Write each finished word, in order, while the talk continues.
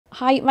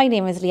Hi, my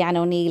name is Leanne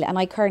O'Neill and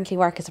I currently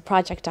work as a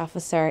project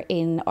officer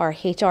in our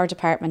HR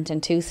department in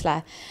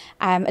TUSLA.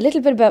 A little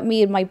bit about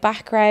me and my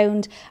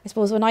background. I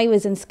suppose when I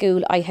was in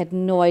school, I had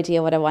no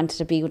idea what I wanted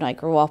to be when I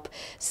grew up.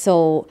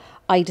 So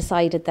I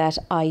decided that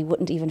I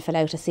wouldn't even fill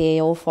out a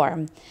CAO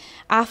form.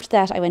 After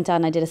that, I went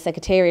on, I did a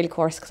secretarial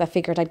course because I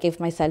figured I'd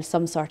give myself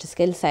some sort of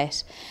skill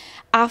set.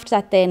 After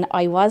that then,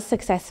 I was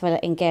successful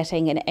in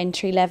getting an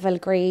entry-level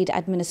grade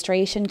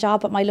administration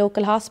job at my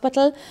local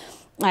hospital.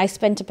 I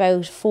spent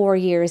about 4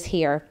 years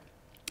here.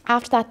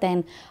 After that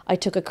then, I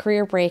took a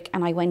career break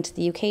and I went to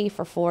the UK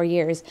for 4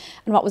 years.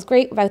 And what was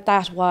great about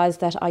that was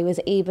that I was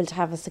able to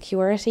have a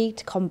security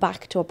to come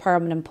back to a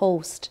permanent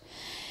post.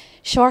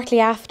 Shortly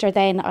after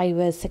then, I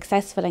was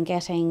successful in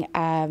getting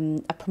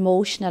a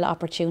promotional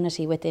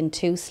opportunity within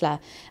TUSLA,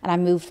 and I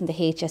moved from the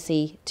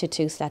HSE to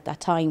TUSLA at that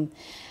time.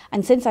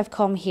 And since I've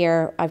come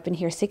here, I've been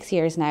here 6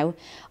 years now,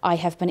 I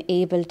have been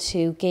able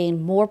to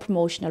gain more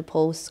promotional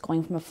posts,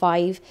 going from a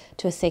 5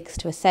 to a 6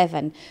 to a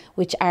 7,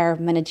 which are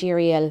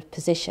managerial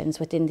positions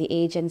within the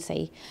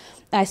agency.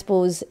 I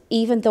suppose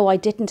even though I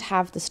didn't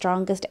have the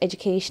strongest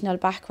educational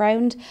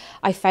background,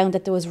 I found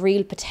that there was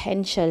real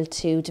potential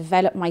to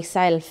develop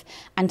myself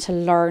and to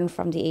learn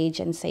from the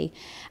agency.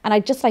 And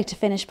I'd just like to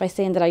finish by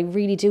saying that I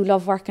really do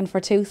love working for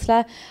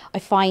TUSLA. I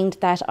find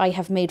that I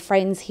have made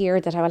friends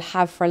here that I will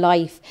have for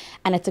life,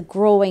 and it's a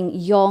growing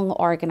young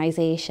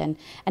organisation.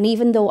 And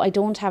even though I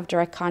don't have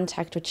direct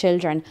contact with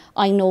children,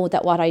 I know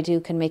that what I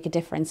do can make a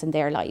difference in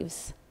their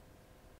lives.